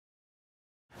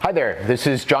Hi there, this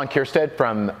is John Kierstead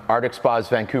from Artcic Spas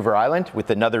Vancouver Island with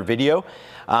another video.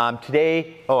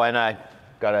 Today, and I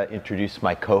gotta introduce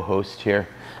my co-host here,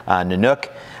 Nanook.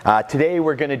 Today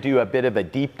we're gonna do a bit of a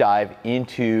deep dive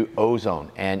into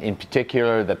ozone, and in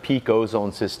particular the Peak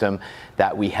Ozone System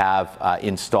that we have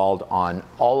installed on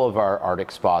all of our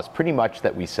Arctic spas, pretty much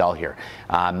that we sell here.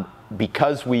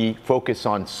 Because we focus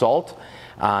on salt,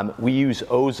 we use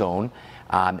ozone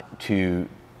to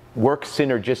work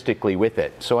synergistically with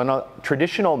it. So in a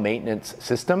traditional maintenance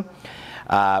system,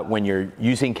 when you're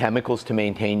using chemicals to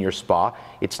maintain your spa,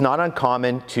 it's not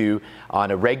uncommon to,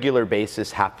 on a regular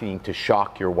basis, having to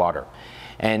shock your water.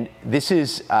 And this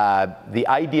is, the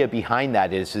idea behind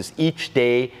that is each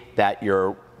day that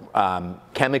your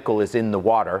chemical is in the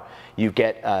water, you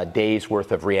get a day's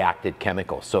worth of reacted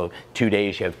chemical. So 2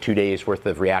 days, you have 2 days worth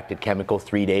of reacted chemical.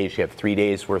 3 days, you have 3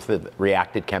 days worth of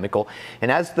reacted chemical.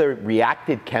 And as the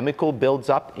reacted chemical builds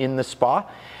up in the spa,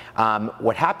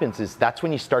 what happens is that's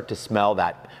when you start to smell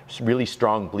that really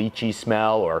strong bleachy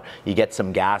smell, or you get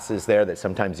some gases there that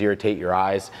sometimes irritate your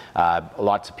eyes.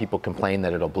 Lots of people complain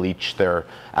that it'll bleach their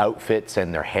outfits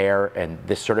and their hair and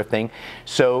this sort of thing.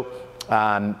 So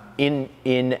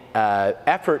in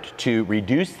effort to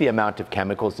reduce the amount of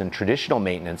chemicals in traditional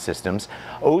maintenance systems,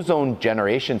 ozone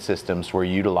generation systems were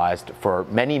utilized for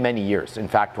many, many years. In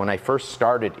fact, when I first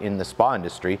started in the spa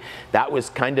industry, that was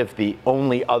kind of the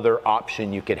only other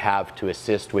option you could have to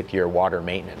assist with your water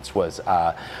maintenance, was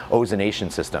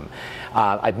ozonation system.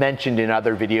 I've mentioned in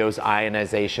other videos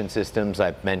ionization systems.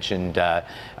 I've mentioned,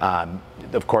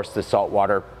 of course, the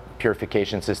saltwater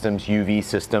purification systems, UV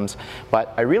systems,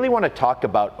 but I really want to talk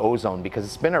about ozone because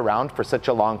it's been around for such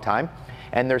a long time,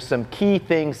 and there's some key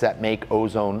things that make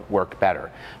ozone work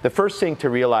better. The first thing to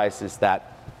realize is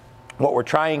that what we're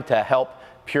trying to help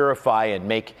purify and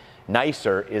make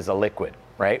nicer is a liquid,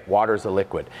 right? Water's a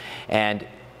liquid, and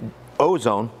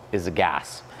ozone is a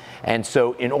gas. And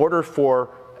so in order for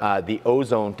the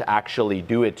ozone to actually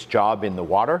do its job in the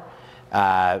water,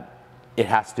 it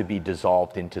has to be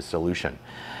dissolved into solution.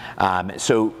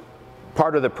 So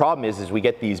part of the problem is we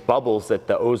get these bubbles that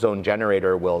the ozone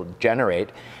generator will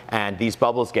generate, and these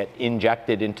bubbles get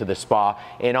injected into the spa.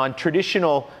 And on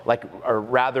traditional, or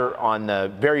rather on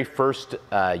the very first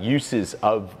uses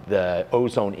of the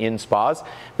ozone in spas,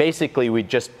 basically we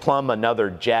just plumb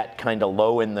another jet kind of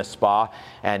low in the spa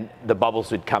and the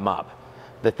bubbles would come up.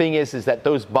 The thing is that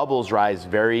those bubbles rise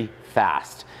very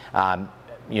fast.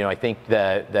 You know, I think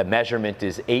the measurement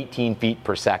is 18 feet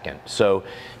per second. So,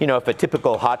 you know, if a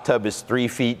typical hot tub is 3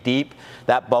 feet deep,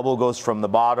 that bubble goes from the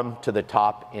bottom to the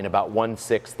top in about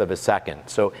 1/6 of a second.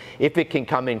 So if it can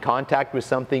come in contact with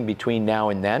something between now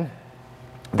and then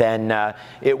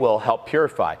it will help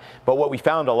purify. But what we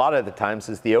found a lot of the times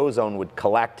is the ozone would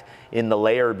collect in the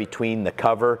layer between the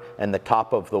cover and the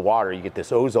top of the water. You get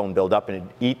this ozone build up and it'd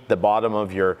eat the bottom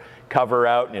of your cover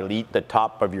out, and it'll eat the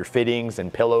top of your fittings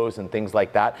and pillows and things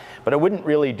like that. But it wouldn't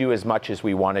really do as much as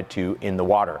we wanted to in the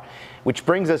water. Which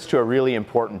brings us to a really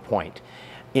important point.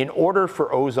 In order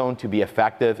for ozone to be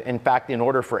effective, in fact, in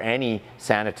order for any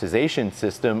sanitization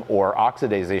system or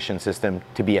oxidization system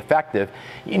to be effective,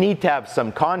 you need to have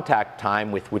some contact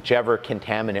time with whichever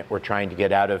contaminant we're trying to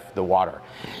get out of the water.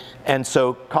 And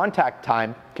so contact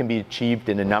time can be achieved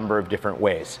in a number of different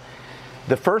ways.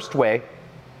 The first way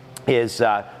is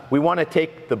we want to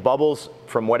take the bubbles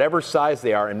from whatever size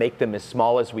they are and make them as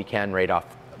small as we can right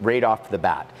off the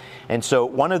bat. And so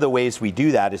one of the ways we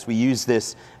do that is we use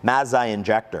this Mazzei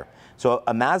injector. So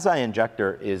a Mazzei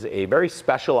injector is a very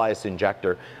specialized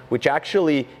injector which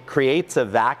actually creates a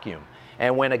vacuum.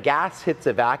 And when a gas hits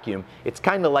a vacuum, it's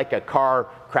kind of like a car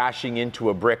crashing into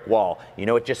a brick wall. You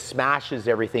know, it just smashes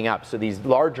everything up. So these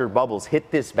larger bubbles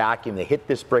hit this vacuum, they hit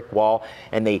this brick wall,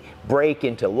 and they break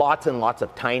into lots and lots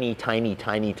of tiny, tiny,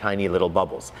 tiny, tiny little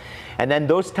bubbles. And then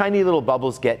those tiny little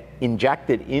bubbles get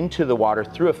injected into the water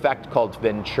through an effect called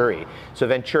venturi. So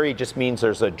venturi just means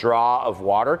there's a draw of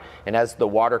water, and as the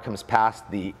water comes past,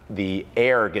 the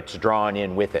air gets drawn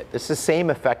in with it. This is the same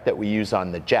effect that we use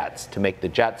on the jets to make the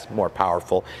jets more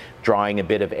powerful, drawing a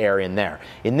bit of air in there.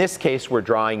 In this case, we're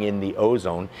drawing in the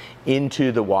ozone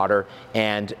into the water,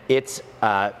 and it's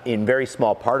in very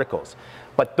small particles.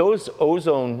 But those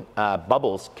ozone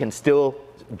bubbles can still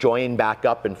join back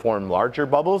up and form larger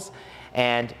bubbles,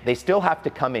 and they still have to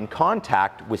come in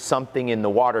contact with something in the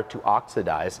water to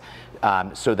oxidize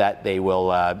so that they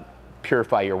will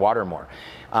purify your water more.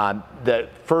 The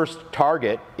first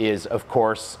target is, of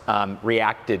course,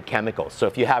 reacted chemicals. So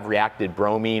if you have reacted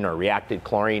bromine or reacted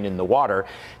chlorine in the water,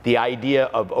 the idea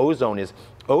of ozone is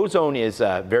ozone is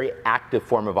a very active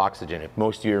form of oxygen. If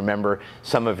most of you remember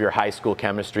some of your high school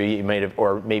chemistry, you might have,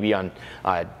 or maybe on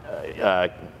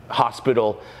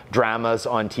hospital dramas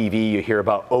on TV, you hear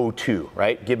about O2,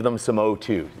 right? Give them some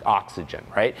O2, oxygen,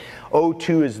 right?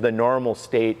 O2 is the normal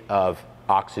state of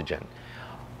oxygen.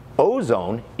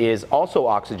 Ozone is also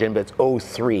oxygen, but it's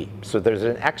O3. So there's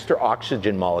an extra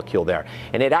oxygen molecule there.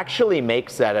 And it actually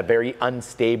makes that a very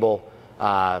unstable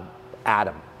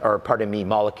atom, or pardon me,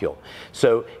 molecule.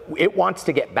 So it wants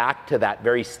to get back to that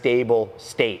very stable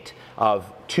state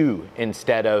of 2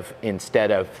 instead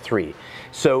of 3.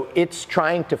 So it's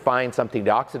trying to find something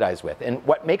to oxidize with. And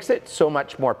what makes it so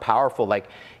much more powerful, like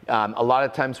a lot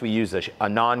of times we use a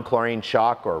non-chlorine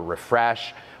shock or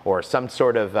refresh or some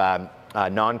sort of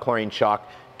non-chlorine shock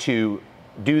to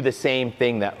do the same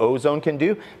thing that ozone can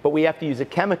do, but we have to use a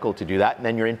chemical to do that, and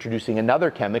then you're introducing another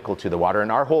chemical to the water.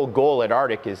 And our whole goal at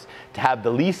Artcic is to have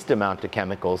the least amount of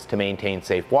chemicals to maintain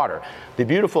safe water. The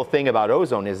beautiful thing about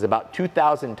ozone is about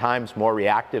 2,000 times more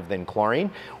reactive than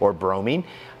chlorine or bromine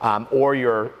or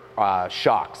your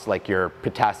shocks like your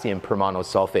potassium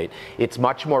permonosulfate. It's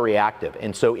much more reactive,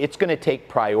 and so it's going to take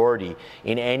priority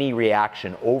in any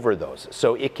reaction over those.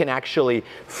 So it can actually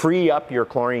free up your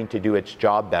chlorine to do its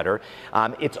job better.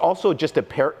 It's also just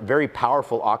a very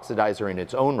powerful oxidizer in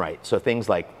its own right. So things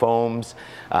like foams,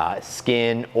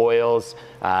 skin, oils,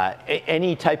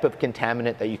 any type of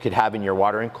contaminant that you could have in your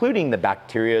water, including the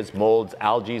bacterias, molds,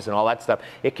 algae, and all that stuff,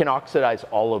 it can oxidize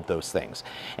all of those things.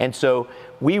 And so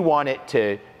we want it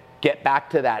to get back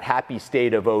to that happy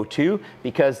state of O2,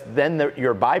 because then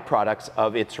your byproducts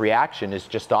of its reaction is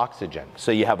just oxygen.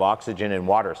 So you have oxygen and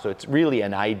water. So it's really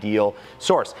an ideal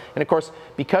source. And of course,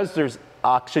 because there's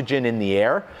oxygen in the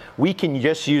air, we can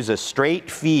just use a straight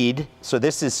feed. So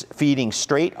this is feeding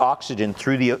straight oxygen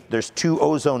through there's 2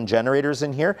 ozone generators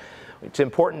in here. It's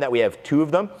important that we have 2 of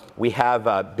them. We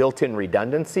have built-in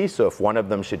redundancy, so if one of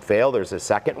them should fail, there's a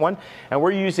second one. And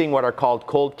we're using what are called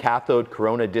cold cathode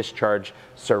corona discharge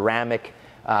ceramic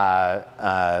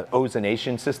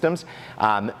ozonation systems.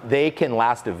 They can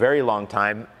last a very long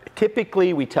time.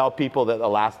 Typically, we tell people that they'll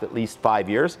last at least 5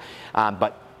 years,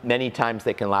 but many times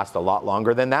they can last a lot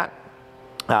longer than that.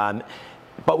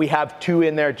 But we have 2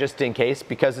 in there just in case,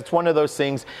 because it's one of those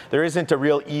things, there isn't a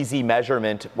real easy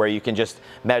measurement where you can just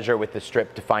measure with the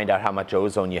strip to find out how much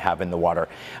ozone you have in the water.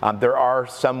 There are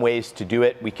some ways to do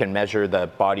it. We can measure the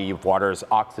body of water's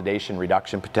oxidation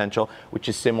reduction potential, which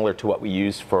is similar to what we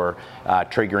use for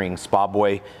triggering spa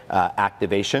buoy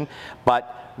activation.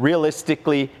 But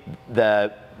realistically,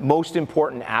 the most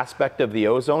important aspect of the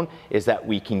ozone is that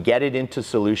we can get it into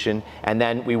solution, and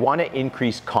then we want to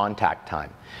increase contact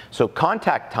time. So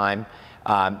contact time,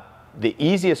 the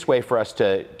easiest way for us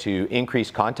to increase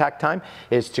contact time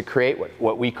is to create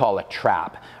what we call a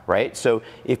trap, right? So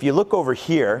if you look over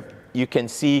here, you can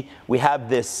see we have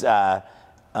this,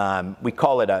 we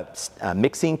call it a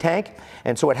mixing tank.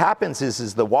 And so what happens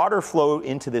is the water flow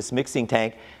into this mixing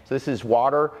tank. So this is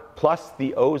water plus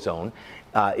the ozone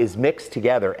is mixed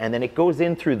together, and then it goes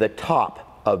in through the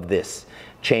top of this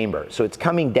chamber. So it's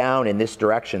coming down in this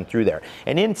direction through there.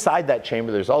 And inside that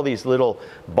chamber, there's all these little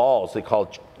balls they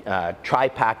call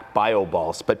tri-pack bio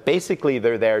balls. But basically,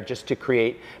 they're there just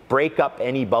to break up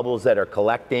any bubbles that are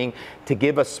collecting, to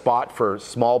give a spot for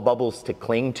small bubbles to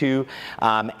cling to,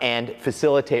 and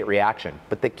facilitate reaction.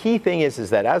 But the key thing is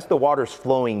that as the water's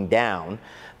flowing down,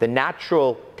 the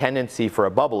natural tendency for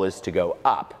a bubble is to go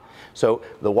up. So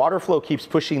the water flow keeps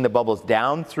pushing the bubbles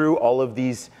down through all of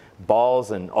these balls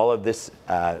and all of this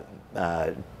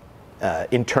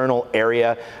internal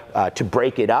area to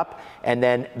break it up, and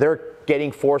then they're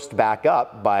getting forced back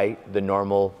up by the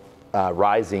normal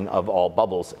rising of all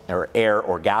bubbles or air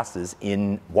or gases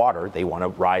in water. They want to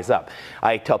rise up.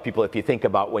 I tell people, if you think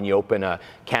about when you open a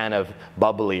can of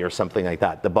bubbly or something like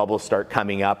that, the bubbles start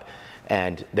coming up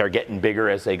and they're getting bigger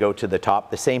as they go to the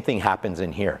top. The same thing happens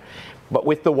in here. But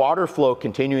with the water flow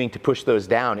continuing to push those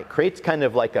down, it creates kind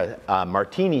of like a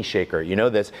martini shaker. You know,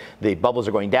 the bubbles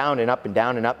are going down and up and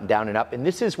down and up and down and up. And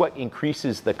this is what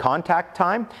increases the contact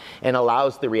time and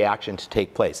allows the reaction to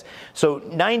take place. So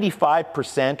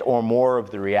 95% or more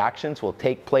of the reactions will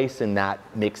take place in that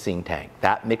mixing tank.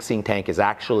 That mixing tank is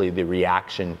actually the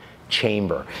reaction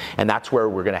chamber, and that's where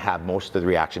we're going to have most of the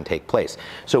reaction take place.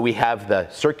 So we have the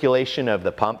circulation of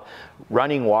the pump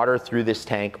running water through this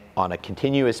tank on a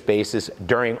continuous basis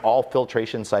during all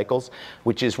filtration cycles,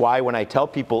 which is why when I tell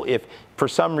people, if for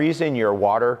some reason your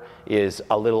water is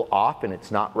a little off and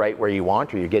it's not right where you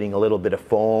want, or you're getting a little bit of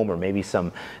foam or maybe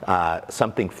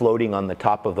something floating on the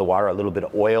top of the water, a little bit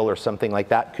of oil or something like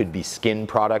that, could be skin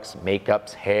products,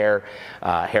 makeups, hair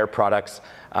products,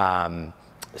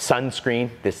 Sunscreen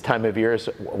this time of year is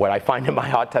what I find in my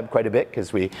hot tub quite a bit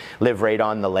because we live right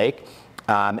on the lake.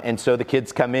 And so the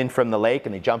kids come in from the lake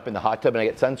and they jump in the hot tub and I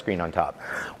get sunscreen on top.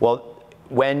 Well,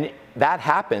 when that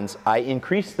happens, I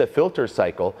increase the filter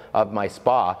cycle of my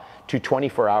spa to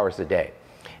 24 hours a day.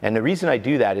 And the reason I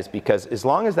do that is because as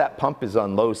long as that pump is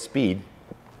on low speed,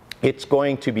 it's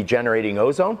going to be generating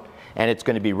ozone and it's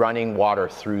going to be running water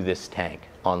through this tank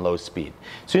on low speed.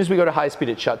 As soon as we go to high speed,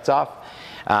 it shuts off.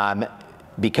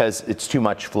 Because it's too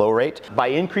much flow rate. By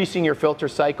increasing your filter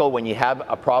cycle, when you have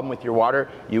a problem with your water,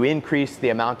 you increase the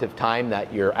amount of time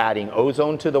that you're adding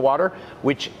ozone to the water,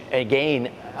 which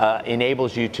again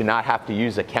enables you to not have to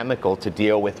use a chemical to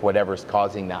deal with whatever's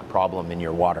causing that problem in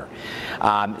your water.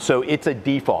 So it's a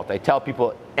default. I tell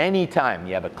people anytime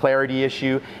you have a clarity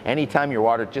issue, anytime your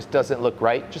water just doesn't look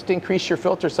right, just increase your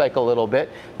filter cycle a little bit.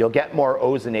 You'll get more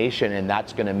ozonation and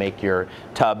that's going to make your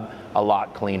tub a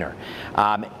lot cleaner.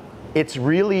 It's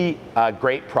really a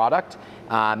great product.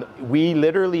 We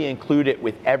literally include it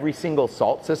with every single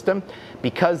salt system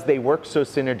because they work so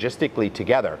synergistically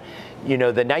together. You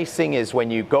know, the nice thing is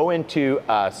when you go into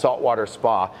a saltwater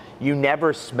spa, you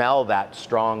never smell that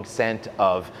strong scent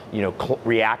of, you know,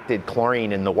 reacted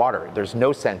chlorine in the water. There's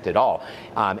no scent at all.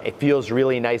 It feels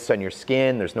really nice on your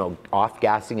skin. There's no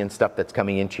off-gassing and stuff that's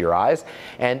coming into your eyes.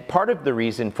 And part of the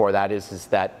reason for that is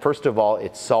that, first of all,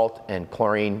 it's salt and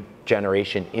chlorine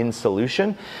generation in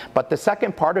solution. But the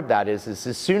second part of that is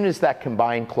as soon as that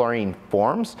combined chlorine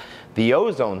forms, the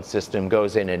ozone system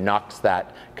goes in and knocks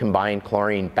that combined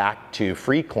chlorine back to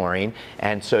free chlorine,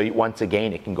 and so once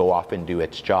again it can go off and do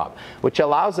its job, which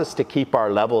allows us to keep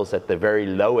our levels at the very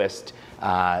lowest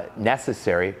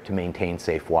necessary to maintain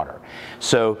safe water.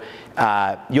 So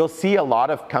you'll see a lot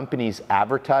of companies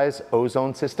advertise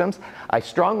ozone systems. I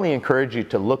strongly encourage you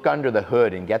to look under the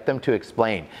hood and get them to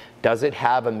explain, does it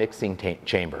have a mixing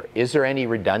chamber? Is there any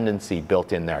redundancy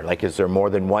built in there? Like, is there more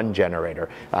than one generator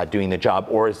doing the job,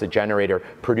 or is the generator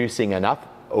producing enough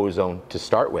ozone to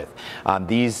start with?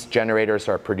 These generators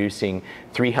are producing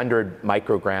 300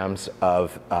 micrograms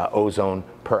of ozone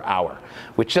per hour,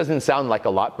 which doesn't sound like a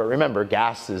lot, but remember,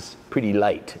 gas is pretty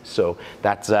light, so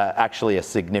that's actually a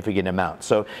significant amount.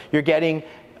 So you're getting,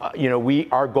 you know,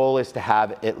 our goal is to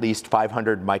have at least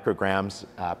 500 micrograms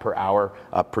per hour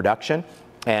of production,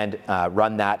 and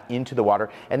run that into the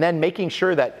water, and then making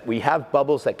sure that we have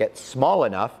bubbles that get small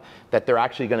enough that they're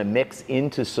actually going to mix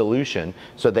into solution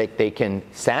so that they can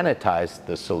sanitize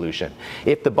the solution.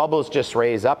 If the bubbles just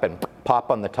raise up and pop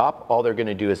on the top, all they're going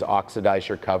to do is oxidize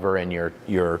your cover and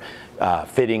your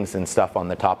fittings and stuff on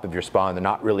the top of your spa, and they're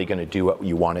not really going to do what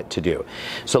you want it to do.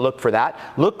 So look for that.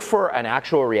 Look for an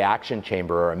actual reaction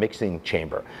chamber or a mixing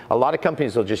chamber. A lot of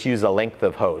companies will just use a length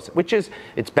of hose, which is,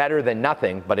 it's better than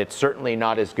nothing, but it's certainly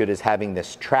not as good as having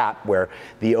this trap where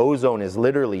the ozone is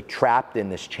literally trapped in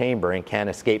this chamber and can't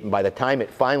escape. And by the time it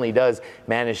finally does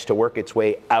manage to work its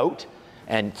way out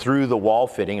and through the wall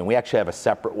fitting, and we actually have a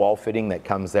separate wall fitting that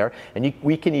comes there, and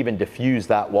we can even diffuse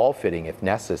that wall fitting if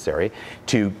necessary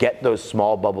to get those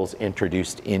small bubbles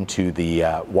introduced into the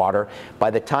water.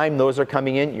 By the time those are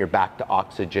coming in, you're back to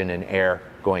oxygen and air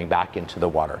going back into the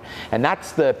water. And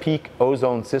that's the Peak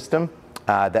Ozone System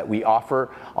that we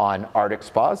offer on Artcic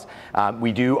Spas.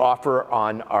 We do offer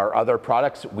on our other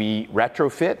products, we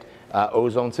retrofit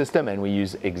ozone system, and we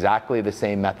use exactly the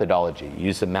same methodology.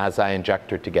 Use a Mazai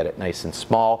injector to get it nice and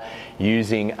small,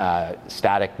 using a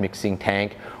static mixing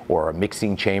tank or a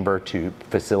mixing chamber to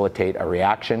facilitate a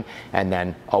reaction, and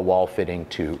then a wall fitting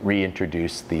to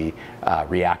reintroduce the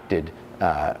reacted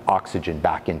oxygen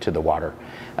back into the water,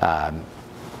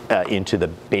 into the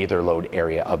bather load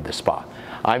area of the spa.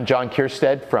 I'm John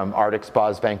Kierstead from Artcic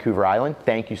Spas Vancouver Island.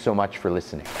 Thank you so much for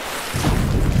listening.